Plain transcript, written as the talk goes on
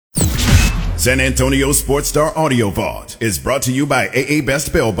San Antonio Sports Star Audio Vault is brought to you by AA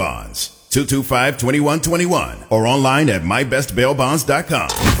Best Bail Bonds, 225-2121, or online at mybestbailbonds.com.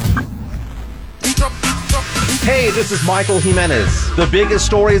 Hey, this is Michael Jimenez. The biggest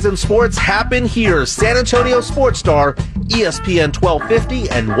stories in sports happen here. San Antonio Sports Star, ESPN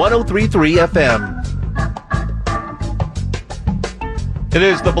 1250 and 103.3 FM. It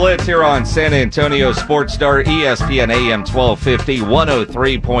is the Blitz here on San Antonio Sports Star, ESPN AM 1250,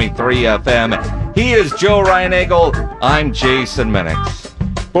 103.3 FM. He is Joe Ryan Eagle. I'm Jason Minix.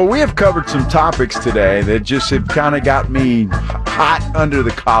 Well, we have covered some topics today that just have kind of got me hot under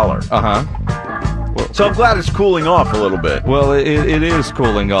the collar. So I'm glad it's cooling off a little bit. Well, it is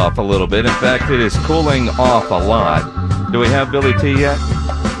cooling off a little bit. In fact, it is cooling off a lot. Do we have Billy T yet?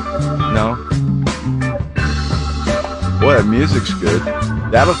 No? Boy, that music's good.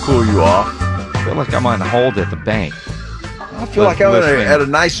 That'll cool you off. I feel like I'm on hold at the bank. I feel like I'm at a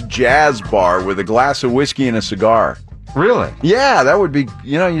nice jazz bar with a glass of whiskey and a cigar. Really? Yeah, that would be,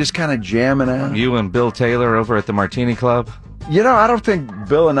 you just kind of jamming out. You and Bill Taylor over at the Martini Club? I don't think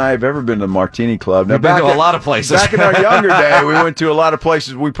Bill and I have ever been to the Martini Club. Now, We've been to a lot of places. Back in our younger day, we went to a lot of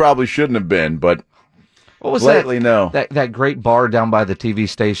places we probably shouldn't have been, but what was lately, no. That great bar down by the TV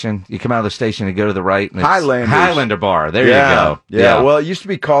station? You come out of the station and go to the right. And it's Highlander Bar. There you go. Yeah, well, it used to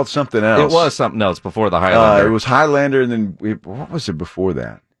be called something else. It was something else before the Highlander. It was Highlander, and then what was it before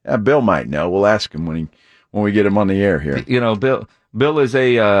that? Bill might know. We'll ask him when we get him on the air here. Bill is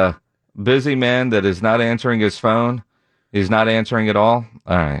a busy man that is not answering his phone. He's not answering at all.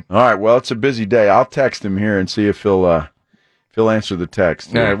 All right. Well, it's a busy day. I'll text him here and see if he'll answer the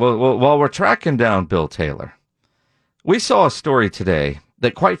text. All right. Well, while we're tracking down Bill Taylor, we saw a story today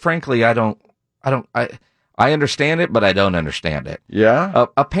that, quite frankly, I understand it, but I don't understand it. Yeah.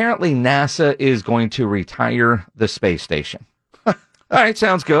 Apparently, NASA is going to retire the space station. All right.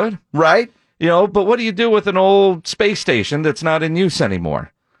 Sounds good. Right. But what do you do with an old space station that's not in use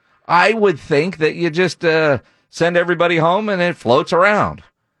anymore? I would think that you just send everybody home and it floats around.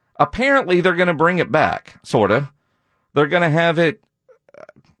 Apparently, they're going to bring it back, sort of. They're going to have it,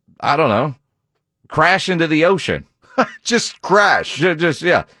 I don't know, crash into the ocean. Just crash.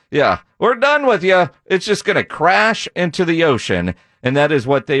 Yeah. We're done with you. It's just going to crash into the ocean, and that is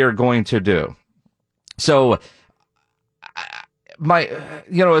what they are going to do. So,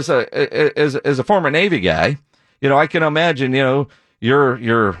 as a former Navy guy, I can imagine,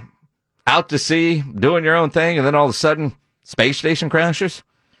 you're out to sea doing your own thing, and then all of a sudden, space station crashes.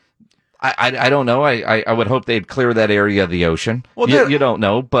 I don't know. I would hope they'd clear that area of the ocean. Well, you don't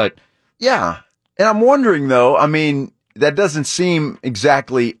know, but yeah. And I'm wondering though. I mean, that doesn't seem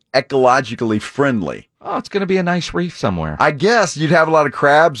exactly ecologically friendly. Oh, it's going to be a nice reef somewhere. I guess you'd have a lot of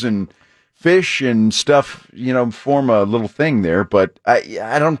crabs and fish and stuff. Form a little thing there. But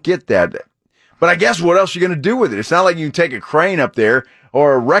I don't get that. But I guess what else are you going to do with it? It's not like you can take a crane up there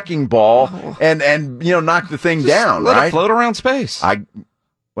or a wrecking ball and knock the thing down, let right? it float around space.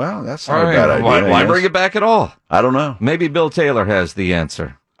 Well, that's not a bad idea. Why bring it back at all? I don't know. Maybe Bill Taylor has the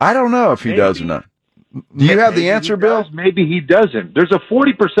answer. I don't know if he does or not. Do you have the answer, Bill? Maybe he doesn't. There's a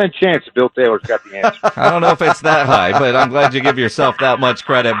 40% chance Bill Taylor's got the answer. I don't know if it's that high, but I'm glad you give yourself that much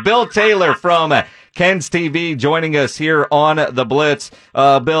credit. Bill Taylor from Ken's TV joining us here on the Blitz.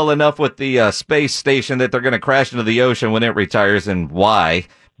 Bill, enough with the space station that they're going to crash into the ocean when it retires and why.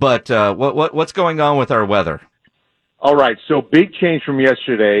 But what's going on with our weather? All right, so big change from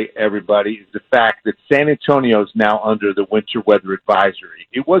yesterday, everybody, is the fact that San Antonio is now under the winter weather advisory.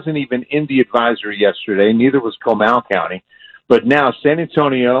 It wasn't even in the advisory yesterday, neither was Comal County. But now San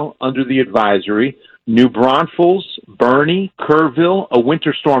Antonio under the advisory, New Braunfels, Bernie, Kerrville, a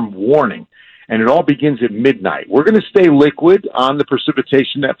winter storm warning. And it all begins at midnight. We're going to stay liquid on the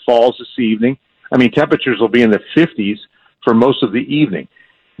precipitation that falls this evening. I mean, temperatures will be in the 50s for most of the evening.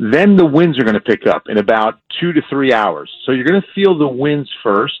 Then the winds are going to pick up in about 2 to 3 hours. So you're going to feel the winds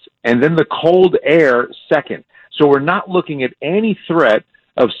first, and then the cold air second. So we're not looking at any threat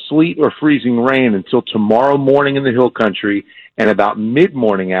of sleet or freezing rain until tomorrow morning in the hill country and about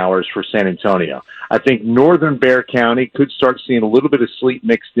mid-morning hours for San Antonio. I think northern Bexar County could start seeing a little bit of sleet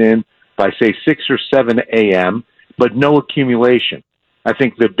mixed in by, say, 6 or 7 a.m., but no accumulation. I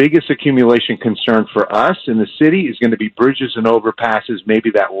think the biggest accumulation concern for us in the city is going to be bridges and overpasses, maybe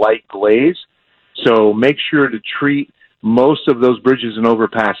that light glaze. So make sure to treat most of those bridges and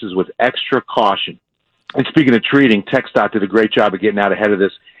overpasses with extra caution. And speaking of treating, TxDOT did a great job of getting out ahead of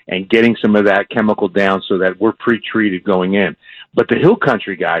this and getting some of that chemical down so that we're pre-treated going in. But the hill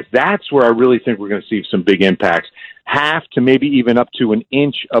country, guys, that's where I really think we're going to see some big impacts. Half to maybe even up to an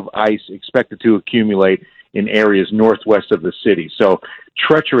inch of ice expected to accumulate in areas northwest of the city. So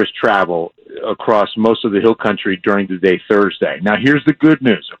treacherous travel across most of the hill country during the day Thursday. Now, here's the good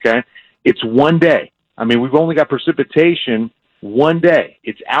news, okay? It's one day. I mean, we've only got precipitation one day.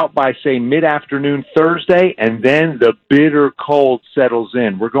 It's out by, say, mid-afternoon Thursday, and then the bitter cold settles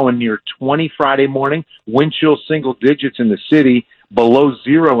in. We're going near 20 Friday morning, wind chill single digits in the city, below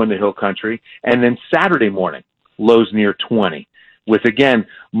 0 in the hill country, and then Saturday morning, lows near 20, with, again,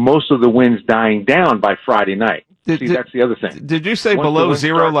 most of the winds dying down by Friday night. That's the other thing. Did you say below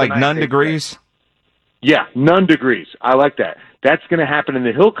 0, like none degrees? Yeah, none degrees. I like that. That's going to happen in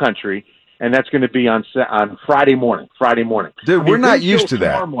the hill country, and that's going to be on Friday morning. Dude, we're not used to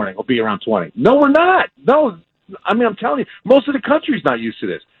that. Tomorrow morning will be around 20. No, we're not. No, I mean, I'm telling you, most of the country's not used to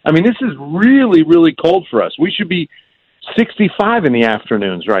this. I mean, this is really, really cold for us. We should be 65 in the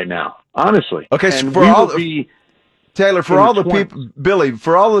afternoons right now, honestly. Okay, so and for all Taylor, for all the 20s. people, Billy,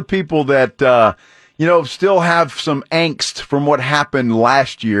 for all the people that still have some angst from what happened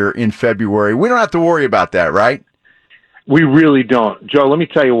last year in February, we don't have to worry about that, right? We really don't. Joe, let me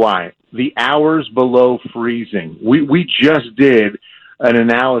tell you why. The hours below freezing. We just did an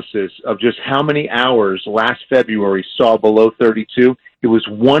analysis of just how many hours last February saw below 32. It was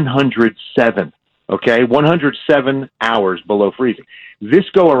 107, okay? 107 hours below freezing. This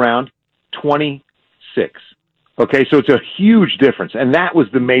go around, 26, okay? So it's a huge difference, and that was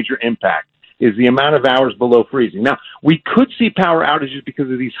the major impact, is the amount of hours below freezing. Now, we could see power outages because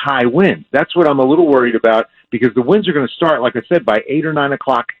of these high winds. That's what I'm a little worried about, because the winds are going to start, like I said, by 8 or 9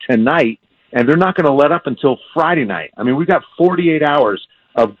 o'clock tonight, and they're not going to let up until Friday night. I mean, we've got 48 hours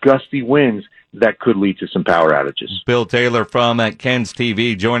of gusty winds that could lead to some power outages. Bill Taylor from at Ken's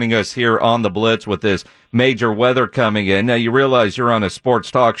TV joining us here on the Blitz with this major weather coming in. Now, you realize you're on a sports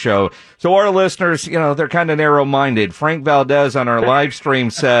talk show, so our listeners, they're kind of narrow-minded. Frank Valdez on our live stream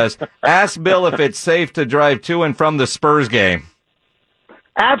says, ask Bill if it's safe to drive to and from the Spurs game.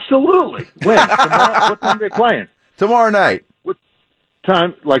 Absolutely. When? Tomorrow? What time are they playing? Tomorrow night. What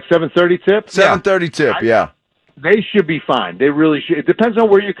time? Like 7:30 tip? 7:30 tip, yeah. They should be fine. They really should. It depends on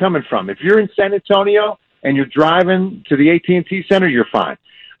where you're coming from. If you're in San Antonio and you're driving to the AT&T Center, you're fine.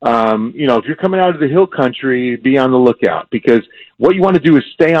 If you're coming out of the hill country, be on the lookout, because what you want to do is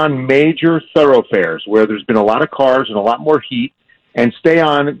stay on major thoroughfares where there's been a lot of cars and a lot more heat, and stay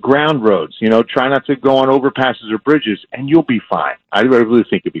on ground roads. Try not to go on overpasses or bridges, and you'll be fine. I really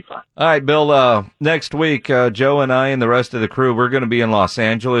think you'll be fine. All right, Bill, next week, Joe and I and the rest of the crew, we're going to be in Los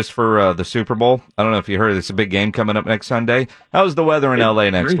Angeles for the Super Bowl. I don't know if you heard, it's a big game coming up next Sunday. How's the weather in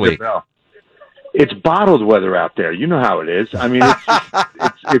L.A. next week? It's bottled weather out there. You know how it is. I mean,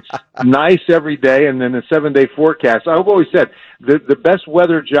 it's nice every day, and then the 7-day forecast. I've always said the best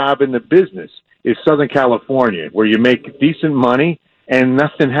weather job in the business is Southern California, where you make decent money and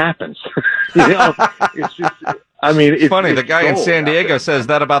nothing happens. It's just, I mean, it's funny. The guy in San Diego says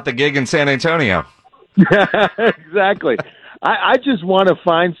that about the gig in San Antonio. Exactly. I just want to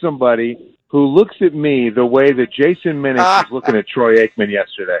find somebody who looks at me the way that Jason Minnick was looking at Troy Aikman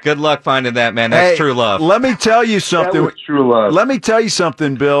yesterday. Good luck finding that, man. That's true love. Let me tell you something. That was true love. Let me tell you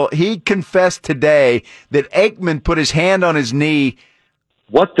something, Bill. He confessed today that Aikman put his hand on his knee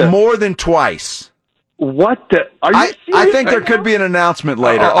more than twice. What the? Are you serious? I think there could be an announcement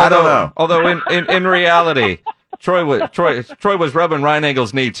later. I don't know. Although in reality, Troy was rubbing Ryan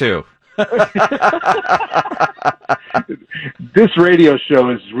Engel's knee too. This radio show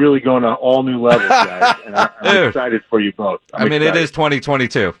is really going to all new levels, guys, and I'm excited for you both. It is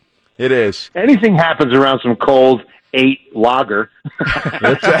 2022. It is. Anything happens around some cold 8 lager.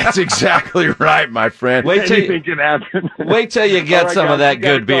 That's exactly right, my friend. Anything can happen. Wait till you get some of that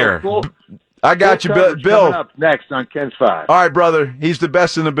good beer. I got you, Bill. Coming up next on Ken's 5. All right, brother. He's the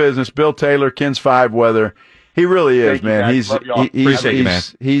best in the business. Bill Taylor, Ken's 5 weather. He really is, man. Appreciate you, man.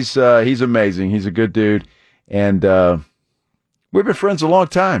 He's amazing. He's a good dude, and we've been friends a long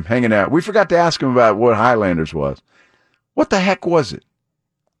time, hanging out. We forgot to ask him about what Highlanders was. What the heck was it?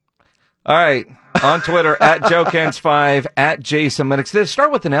 All right, on Twitter at JoeKens5 at Jason Minnick. Did it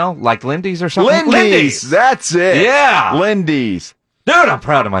start with an L, like Lindy's or something? Lindy's. That's it. Yeah, Lindy's. Dude, I'm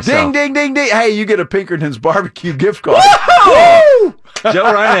proud of myself. Ding, ding, ding, ding. Hey, you get a Pinkerton's barbecue gift card. Woo!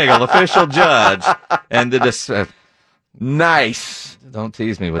 Joe Reinagel, official judge. And nice. Don't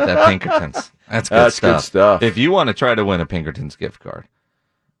tease me with that Pinkerton's. That's good stuff. If you want to try to win a Pinkerton's gift card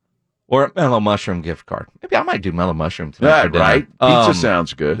or a Mellow Mushroom gift card, maybe I might do Mellow Mushroom tonight for dinner. Right. Pizza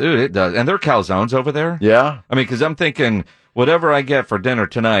sounds good. Dude, it does. And they're calzones over there. Yeah. I mean, because I'm thinking whatever I get for dinner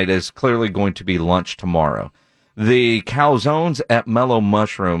tonight is clearly going to be lunch tomorrow. The calzones at Mellow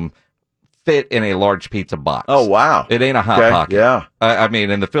Mushroom fit in a large pizza box. Oh, wow. It ain't a Hot Pocket. Yeah. I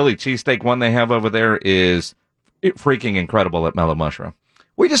mean, and the Philly cheesesteak one they have over there is freaking incredible at Mellow Mushroom.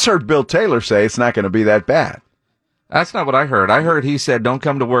 We just heard Bill Taylor say it's not going to be that bad. That's not what I heard. I heard he said, "Don't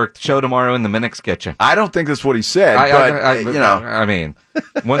come to work. Show tomorrow in the Minix kitchen." I don't think that's what he said. I mean,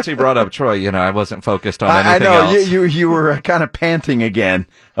 once he brought up Troy, I wasn't focused on anything else. else. You were kind of panting again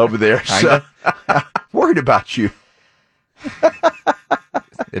over there. So worried about you.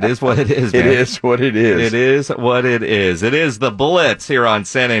 It is what it is, man. It is what it is. It is what it is. It is the Blitz here on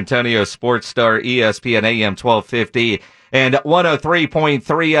San Antonio Sports Star, ESPN AM 1250. And 103.3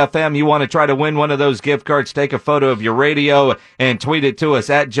 FM, you want to try to win one of those gift cards, take a photo of your radio and tweet it to us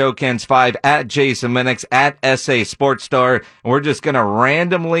at JoeKens5, at Jason Minix, at SA Sports Star. And we're just going to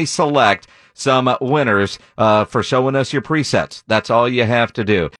randomly select some winners for showing us your presets. That's all you have to do.